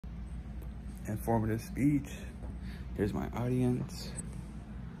informative speech. Here's my audience.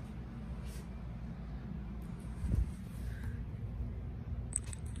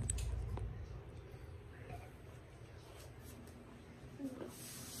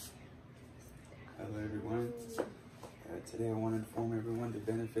 Hello everyone. Today I want to inform everyone the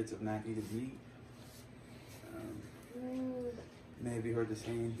benefits of not eating meat. You may have heard the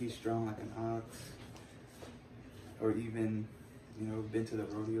saying, he's strong like an ox, or even, been to the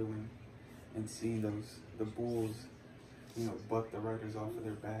rodeo and seen the bulls, buck the riders off of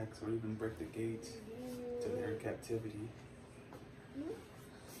their backs, or even break the gates to their captivity.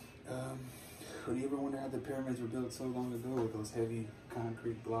 Would you ever wonder how the pyramids were built so long ago with those heavy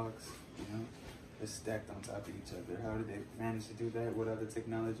concrete blocks, just stacked on top of each other? How did they manage to do that without the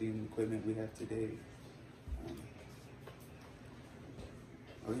technology and equipment we have today?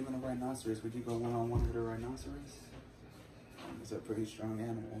 Or even a rhinoceros. Would you go one-on-one with a rhinoceros? It's a pretty strong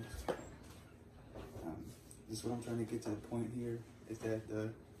animal. Just what I'm trying to get to the point here is that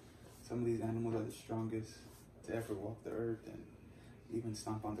some of these animals are the strongest to ever walk the earth and even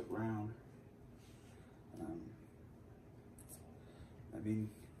stomp on the ground.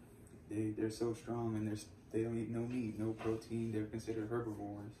 They're so strong, and they don't eat no meat, no protein. They're considered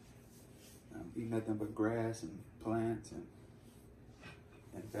herbivores. Eat nothing but grass and plants and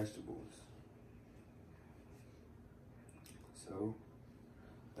vegetables. So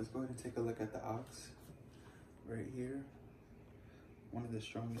let's go ahead and take a look at the ox right here. One of the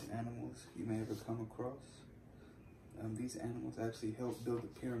strongest animals you may ever come across. These animals actually helped build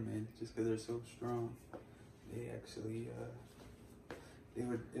the pyramid just because they're so strong. They actually, it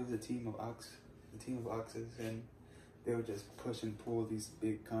was a team of oxes, and they would just push and pull these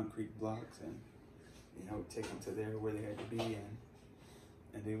big concrete blocks and, take them to where they had to be,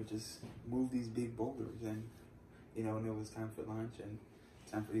 and they would just move these big boulders, and, when it was time for lunch and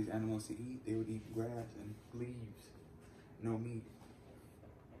time for these animals to eat, they would eat grass and leaves, no meat.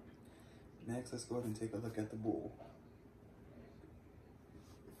 Next, let's go ahead and take a look at the bull.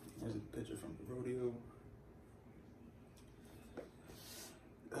 There's a picture from the rodeo.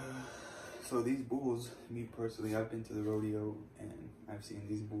 So these bulls, me personally, I've been to the rodeo and I've seen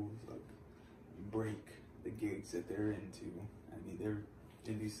these bulls break the gates that they're into. They're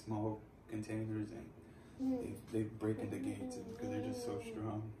in these small containers and they break into gates because they're just so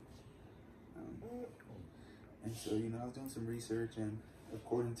strong. And so, I was doing some research, and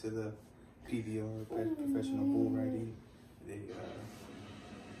according to the PBR, Professional Bull Riding, they,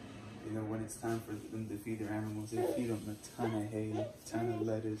 when it's time for them to feed their animals, they feed them a ton of hay, a ton of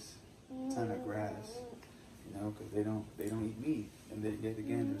lettuce, a ton of grass, because they don't eat meat, and yet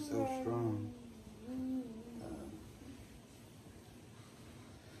again, they're so strong.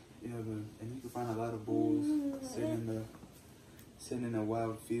 And you can find a lot of bulls sitting in a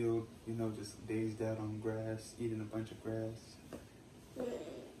wild field, just dazed out on grass, eating a bunch of grass.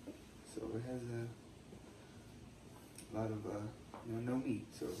 So it has a lot of, no meat.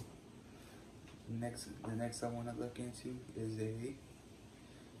 So the next I want to look into is a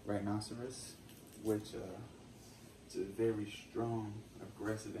rhinoceros, which it's a very strong,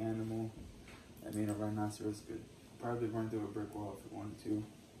 aggressive animal. A rhinoceros could probably run through a brick wall if it wanted to.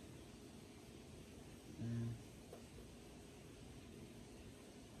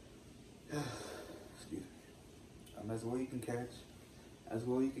 Excuse me. As well you can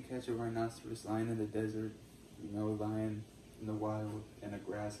catch a rhinoceros lying in the desert, lying in the wild in a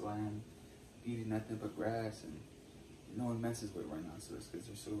grassland, eating nothing but grass, and no one messes with rhinoceros because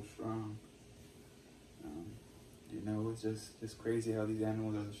they're so strong. It's just crazy how these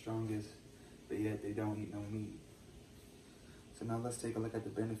animals are the strongest, but yet they don't eat no meat. So now let's take a look at the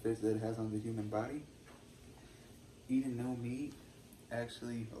benefits that it has on the human body. Eating no meat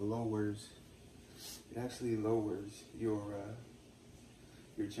actually lowers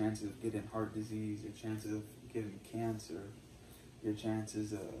your chances of getting heart disease, your chances of getting cancer, your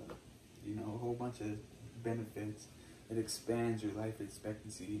chances of, a whole bunch of benefits. It expands your life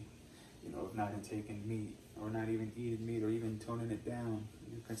expectancy, of not intaking meat, or not even eating meat, or even toning it down,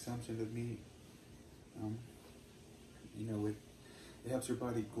 your consumption of meat. It helps your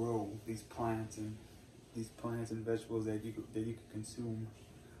body grow these plants and vegetables that you could consume.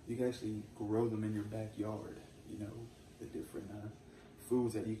 You can actually grow them in your backyard. The different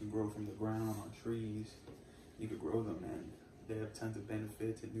foods that you can grow from the ground on trees. You could grow them, and they have tons of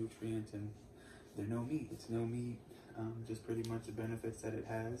benefits and nutrients, and they're no meat. It's no meat. Just pretty much the benefits that it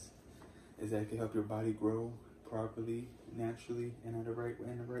has is that it can help your body grow properly, naturally, and in the right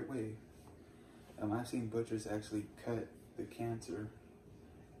way. I've seen butchers actually cut the cancer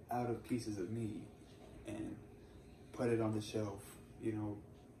out of pieces of meat and put it on the shelf,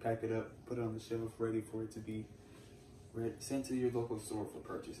 pack it up, put it on the shelf, ready for it to be sent to your local store for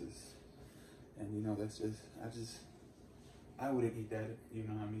purchases. And you know, I wouldn't eat that, you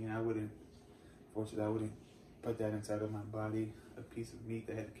know what I mean? Fortunately, I wouldn't put that inside of my body, a piece of meat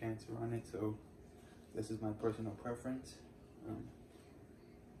that had cancer on it. So this is my personal preference.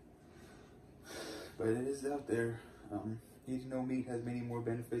 But it is out there. Eating no meat has many more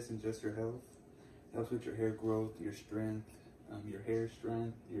benefits than just your health. It helps with your hair growth, your strength, your hair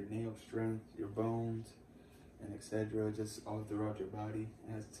strength, your nail strength, your bones, and etc. Just all throughout your body.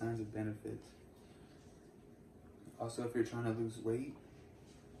 It has tons of benefits. Also, if you're trying to lose weight,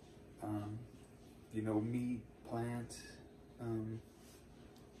 you know, meat, plant,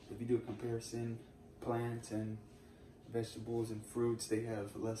 if you do a comparison, plants and vegetables and fruits, they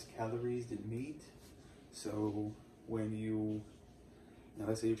have less calories than meat. So when you know,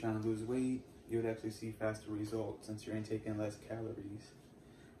 let's say you're trying to lose weight, you would actually see faster results since you're intaking less calories,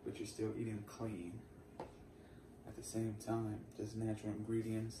 but you're still eating clean. At the same time, just natural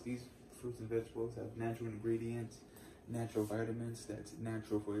ingredients. These fruits and vegetables have natural ingredients, natural vitamins that's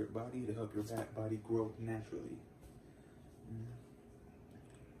natural for your body to help your body grow naturally.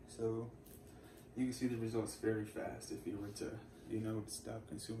 So you can see the results very fast if you were to, you know, stop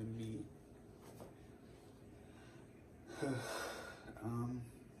consuming meat.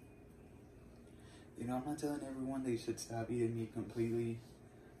 You know, I'm not telling everyone they should stop eating meat completely,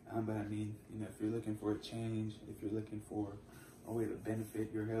 but I mean, you know, if you're looking for a change, if you're looking for a way to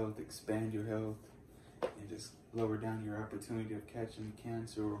benefit your health, expand your health, and just lower down your opportunity of catching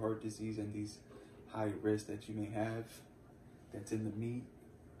cancer or heart disease and these high risks that you may have that's in the meat,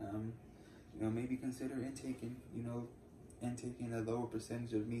 you know, maybe consider intaking a lower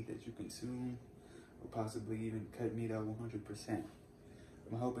percentage of meat that you consume, or possibly even cut meat out 100%.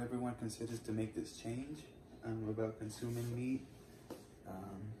 I hope everyone considers to make this change about consuming meat,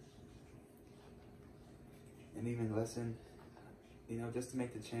 and even lessen, you know, just to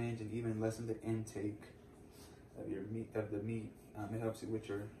make the change and even lessen the intake of the meat. It helps you with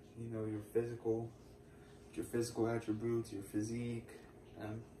your, you know, your physical attributes, your physique.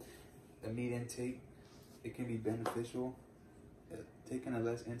 The meat intake, it can be beneficial. Taking a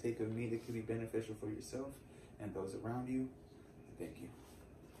less intake of meat, it can be beneficial for yourself and those around you. Thank you.